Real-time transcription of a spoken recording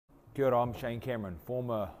Kia ora, I'm Shane Cameron,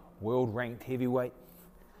 former world ranked heavyweight,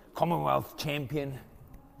 Commonwealth champion,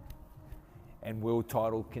 and world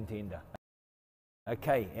title contender.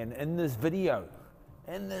 Okay, and in this video,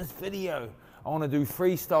 I want to do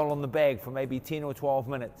freestyle on the bag for maybe 10 or 12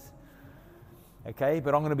 minutes. Okay,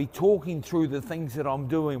 but I'm going to be talking through the things that I'm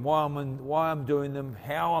doing, why I'm doing them,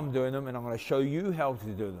 how I'm doing them, and I'm going to show you how to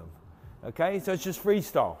do them. Okay, so it's just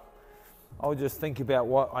freestyle. I'll just think about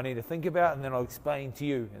what I need to think about, and then I'll explain to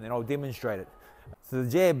you, and then I'll demonstrate it. So the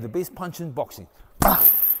jab, the best punch in boxing.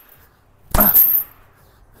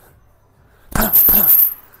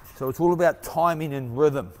 So it's all about timing and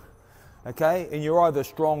rhythm, okay? And you're either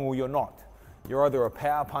strong or you're not. You're either a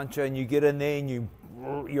power puncher and you get in there and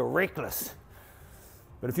you're reckless.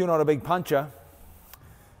 But if you're not a big puncher,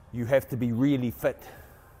 you have to be really fit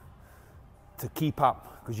to keep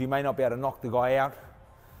up, because you may not be able to knock the guy out,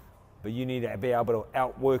 but you need to be able to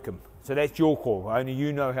outwork him. So that's your call. Only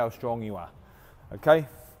you know how strong you are. Okay?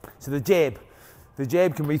 So the jab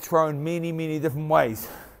can be thrown many different ways.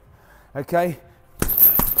 Okay?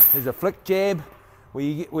 There's a flick jab where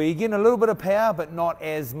you're getting a little bit of power but not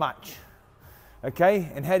as much.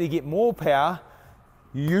 Okay? And how do you get more power?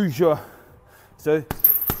 You use so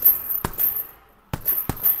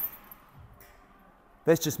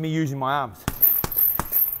that's just me using my arms.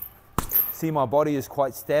 See, my body is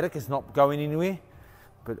quite static, it's not going anywhere,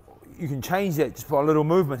 but you can change that just by a little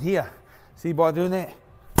movement here. See, by doing that,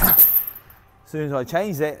 as soon as I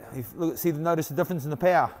change that, notice the difference in the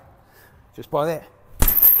power, just by that.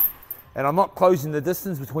 And I'm not closing the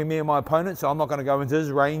distance between me and my opponent, so I'm not going to go into his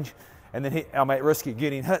range and then I'm at risk of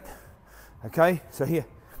getting hit. Okay, so here,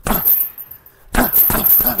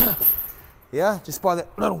 yeah, just by that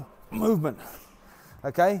little movement.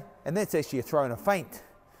 Okay, and that's actually a throw and a feint.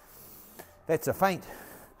 That's a feint.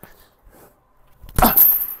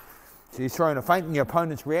 So you're throwing a feint and your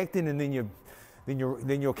opponent's reacting, and then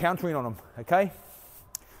you're countering on them. Okay.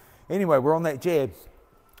 Anyway, we're on that jab.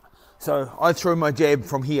 So I threw my jab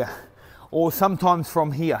from here, or sometimes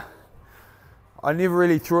from here. I never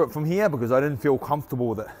really threw it from here because I didn't feel comfortable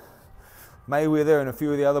with it. Mayweather and a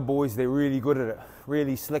few of the other boys, they're really good at it,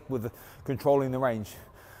 really slick with controlling the range.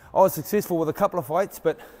 I was successful with a couple of fights,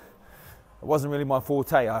 but it wasn't really my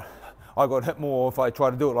forte. I got hit more if I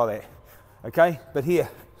tried to do it like that. Okay, but here,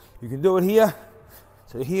 you can do it here.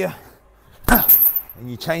 So here,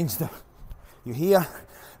 and you change you're here.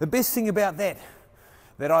 The best thing about that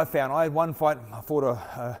I found, I had one fight, I fought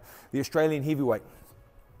the Australian heavyweight,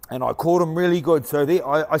 and I caught him really good. So there,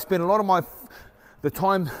 I spent a lot of the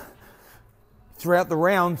time throughout the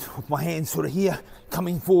round with my hands sort of here,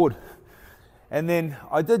 coming forward. And then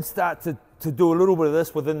I did start to do a little bit of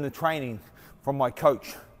this within the training from my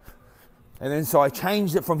coach. And then so I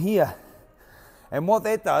changed it from here. And what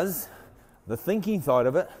that does, the thinking side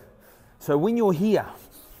of it, so when you're here,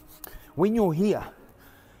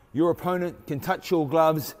 your opponent can touch your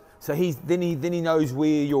gloves, so then he knows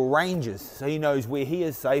where your range is. So he knows where he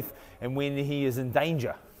is safe and when he is in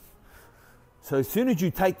danger. So as soon as you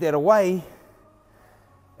take that away,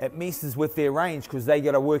 it messes with their range, because they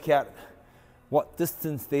got to work out what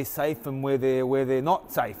distance they're safe and where they're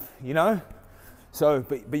not safe, you know? So,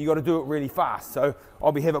 but you got to do it really fast. So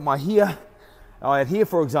I'll be having my here, I had here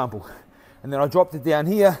for example, and then I dropped it down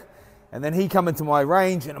here, and then he come into my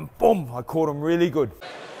range, and boom, I caught him really good.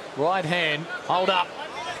 Right hand, hold up.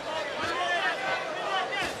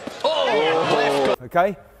 Oh!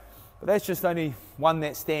 Okay, but that's just only one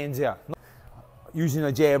that stands out. Using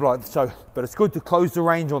a jab like so, but it's good to close the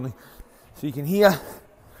range on so you can hear.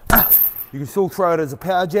 You can still throw it as a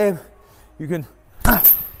power jab. You can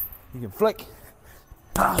flick.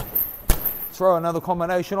 Throw another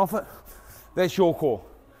combination off it. That's your call,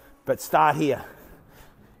 but start here.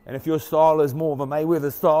 And if your style is more of a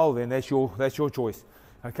Mayweather style, then that's your choice.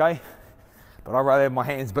 Okay, but I'd rather have my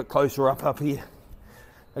hands a bit closer up here.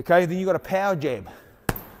 Okay, then you got a power jab.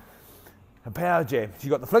 A power jab. So you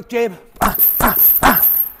got the flick jab.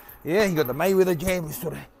 Yeah, you got the Mayweather jab,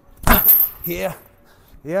 sort of here.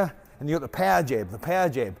 Yeah, and you got the power jab. The power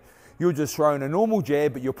jab. You're just throwing a normal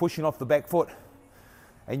jab, but you're pushing off the back foot,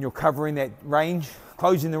 and you're covering that range,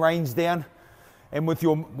 closing the range down. And with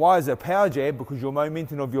why is it a power jab? Because your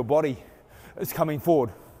momentum of your body is coming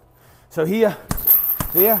forward. So here,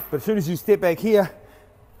 there, but as soon as you step back here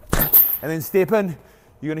and then step in,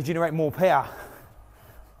 you're going to generate more power.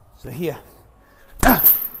 So here,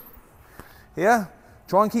 yeah,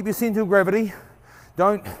 try and keep your center of gravity.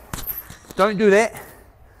 Don't do that.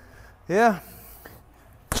 Yeah.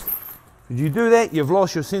 If you do that, you've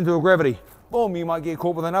lost your center of gravity. Boom, you might get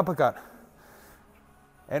caught with an uppercut.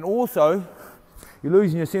 And also, you're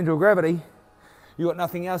losing your center of gravity, You got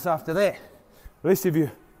nothing else after that. The rest of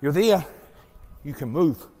you, you're there, you can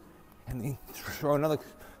move and then throw another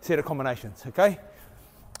set of combinations, okay?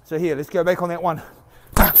 So here, let's go back on that one.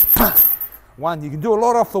 One, you can do a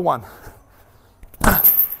lot off the one.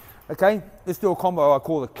 Okay, let's do a combo I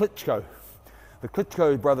call the Klitschko. The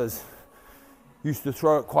Klitschko brothers used to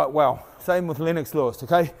throw it quite well. Same with Lennox Lewis,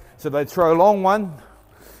 okay? So they'd throw a long one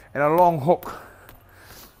and a long hook,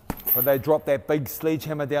 but they drop that big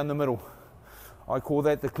sledgehammer down the middle. I call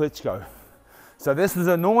that the Klitschko. So this is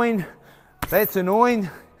annoying, that's annoying,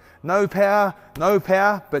 no power,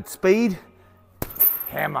 but speed,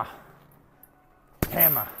 hammer,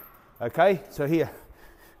 hammer. Okay, so here,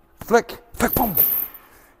 flick, flick, boom.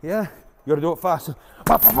 Yeah, you gotta do it fast. You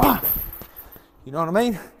know what I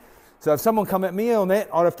mean? So if someone come at me on that,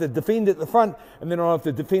 I'd have to defend at the front and then I'd have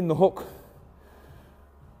to defend the hook.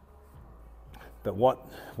 But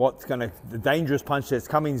the dangerous punch that's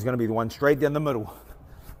coming is gonna be the one straight down the middle.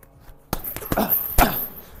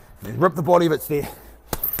 And rip the body if it's there.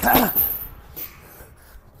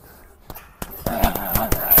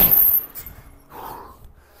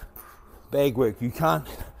 Bag work, you can't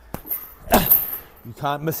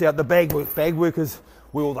miss out the bag work. Bag work is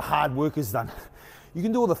where all the hard work is done. You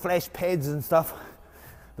can do all the flash pads and stuff.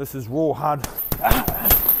 This is raw hard.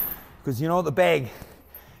 Because you know what, the bag,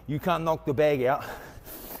 you can't knock the bag out.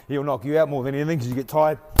 He'll knock you out more than anything because you get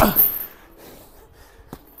tired.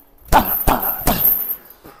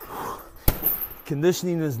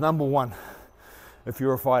 Conditioning is number one if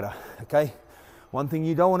you're a fighter, okay? One thing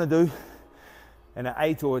you don't want to do in an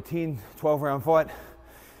 8 or a 10, 12 round fight,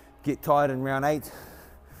 get tired in round 8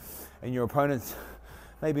 and your opponent's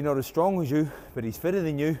maybe not as strong as you, but he's fitter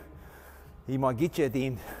than you, he might get you at the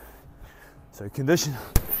end. So condition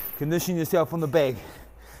yourself on the bag.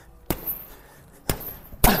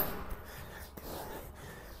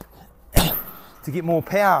 To get more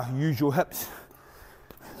power, use your hips.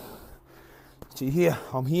 See here,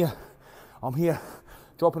 I'm here,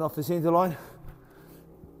 dropping off the center line.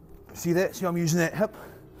 See that? See I'm using that hip?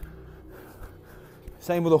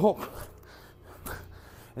 Same with a hook.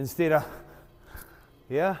 Instead of,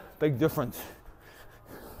 yeah, big difference.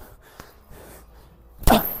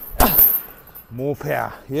 More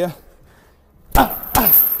power, yeah?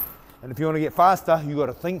 And if you want to get faster, you got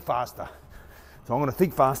to think faster. So I'm going to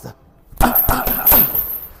think faster.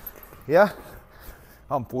 Yeah?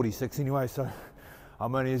 I'm 46 anyway, so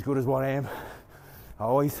I'm only as good as what I am. I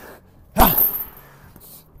always. But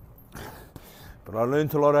I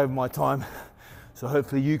learned a lot over my time, so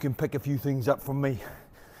hopefully you can pick a few things up from me.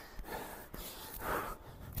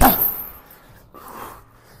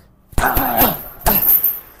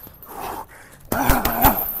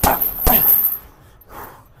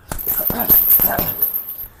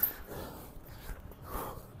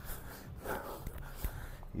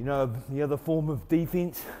 You know, the other form of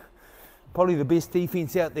defense, probably the best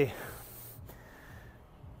defense out there,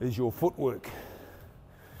 is your footwork.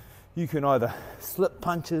 You can either slip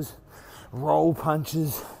punches, roll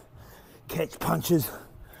punches, catch punches,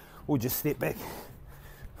 or just step back.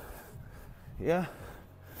 Yeah?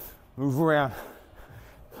 Move around.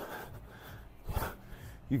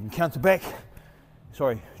 You can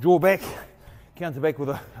draw back, counter back with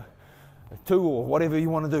a 2 or whatever you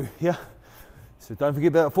want to do, yeah? So don't forget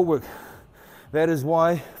about footwork. That is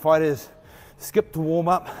why fighters skip to warm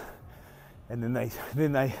up and then they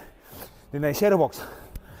shadow box.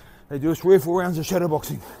 They do 3 or 4 rounds of shadow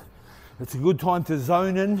boxing. It's a good time to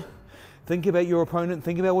zone in, think about your opponent,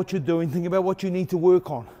 think about what you're doing, think about what you need to work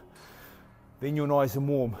on. Then you're nice and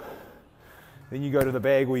warm. Then you go to the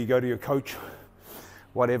bag or you go to your coach,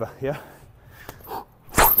 whatever, yeah?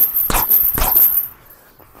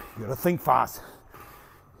 You gotta think fast.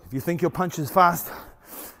 If you think your punch is fast,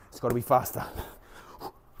 it's gotta be faster.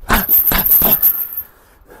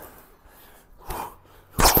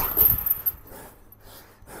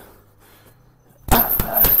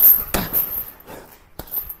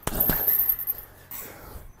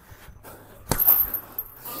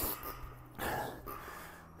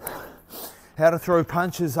 How to throw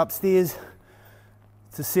punches upstairs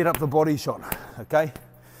to set up the body shot, okay?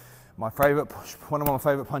 One of my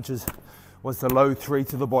favorite punches was the low 3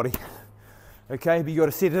 to the body, okay? But you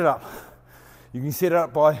gotta set it up. You can set it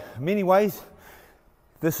up by many ways.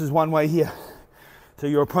 This is one way here. So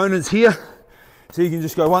your opponent's here, so you can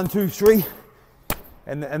just go 1, 2, 3,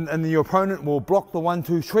 and then your opponent will block the 1,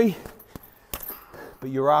 2, 3, but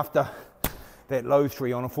you're after that low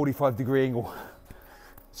 3 on a 45-degree angle.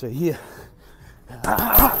 So here,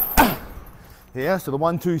 yeah, so the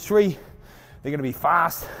 1, 2, 3, they're gonna be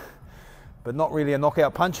fast, but not really a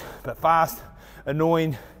knockout punch, but fast,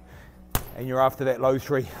 annoying, and you're after that low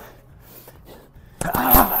three.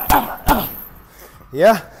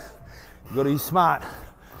 Yeah? You've got to be smart.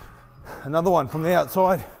 Another one from the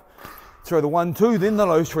outside. Throw the 1-2, then the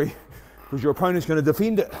low three, because your opponent's going to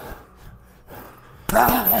defend it.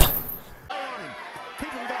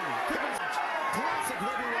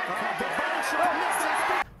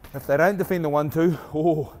 If they don't defend the 1-2,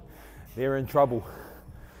 oh, they're in trouble.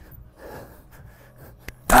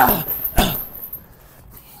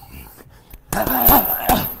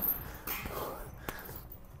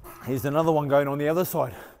 Here's another one going on the other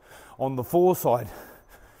side, on the 4 side.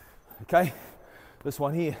 Okay, this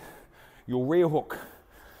one here, your rear hook.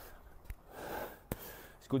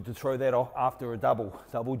 It's good to throw that off after a double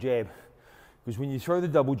jab, because when you throw the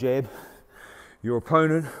double jab, your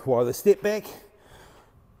opponent will either step back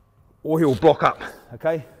or he'll block up.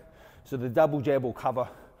 Okay, so the double jab will cover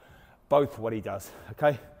both what he does.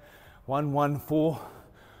 Okay, 1-1-4,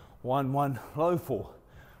 1-1 low 4,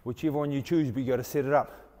 whichever one you choose, but you got to set it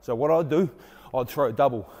up. So what I'd do, I'd throw it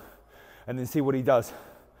double and then see what he does.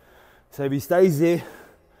 So if he stays there,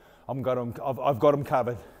 I've got him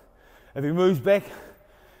covered. If he moves back,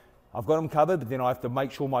 I've got him covered, but then I have to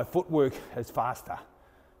make sure my footwork is faster.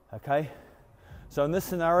 Okay? So in this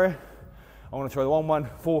scenario, I want to throw the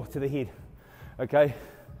 1-1-4 to the head. Okay?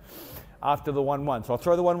 After the 1-1. So I'll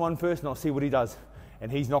throw the 1-1 first and I'll see what he does.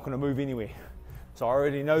 And he's not going to move anywhere. So I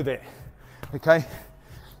already know that. Okay?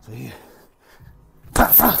 So here.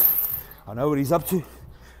 I know what he's up to.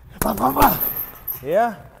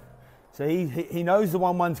 Yeah? So he knows the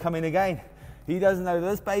 1-1's coming again. He doesn't know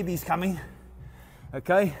this baby's coming.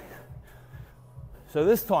 Okay? So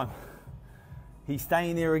this time, he's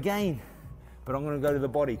staying there again. But I'm going to go to the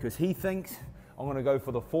body because he thinks I'm going to go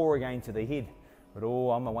for the 4 again to the head. But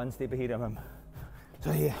oh, I'm 1 step ahead of him.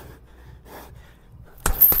 So here.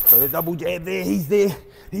 So the double jab there, he's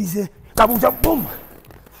there. Double jump, boom.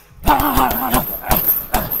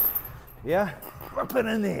 Yeah? Rip it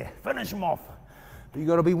in there. Finish him off. But you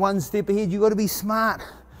got to be 1 step ahead. You got to be smart.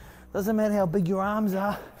 Doesn't matter how big your arms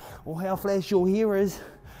are, or how flash your hair is,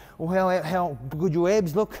 or how good your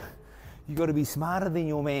abs look. You got to be smarter than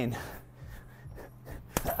your man.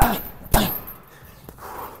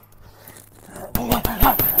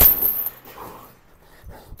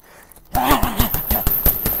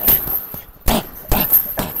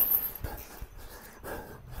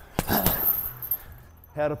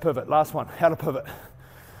 How to pivot, last one, how to pivot.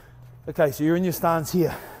 Okay, so you're in your stance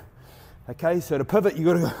here. Okay, so to pivot, you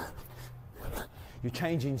got to go, you're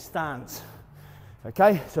changing stance.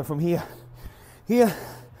 Okay, so from here, to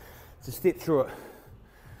step through it.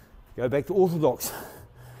 Go back to orthodox,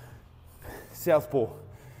 southpaw,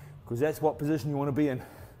 because that's what position you want to be in.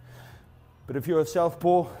 But if you're a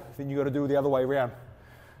southpaw, then you got to do it the other way around.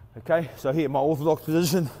 Okay, so here, my orthodox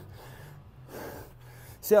position,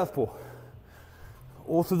 southpaw.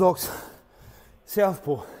 Orthodox,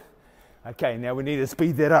 southpaw. Okay, now we need to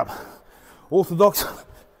speed that up. Orthodox,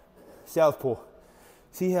 southpaw.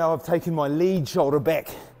 See how I've taken my lead shoulder back?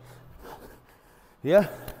 Yeah?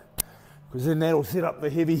 Because then that'll set up the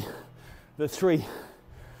 3.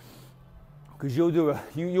 Because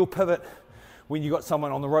you'll pivot when you got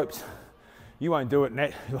someone on the ropes. You won't do it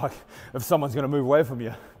like if someone's going to move away from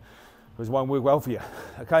you, because it won't work well for you.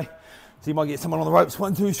 Okay? So you might get someone on the ropes,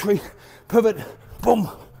 1, 2, 3, pivot, boom,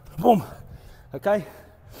 boom. Okay?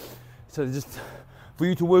 So just for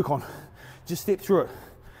you to work on, just step through it.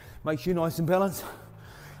 Make sure you're nice and balanced.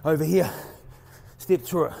 Over here, step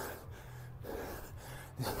through it.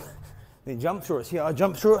 Then jump through it. See how I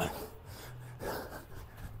jump through it?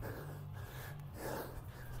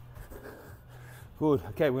 Good.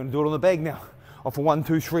 Okay, we're going to do it on the bag now. Off for 1,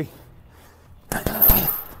 2, 3.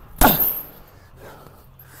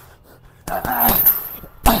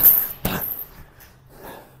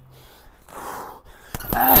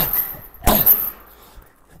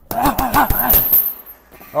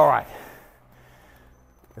 All right.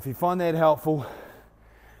 If you find that helpful,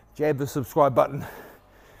 jab the subscribe button.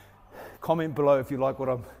 Comment below if you like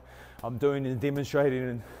what I'm doing and demonstrating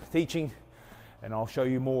and teaching, and I'll show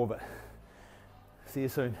you more of it. See you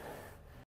soon.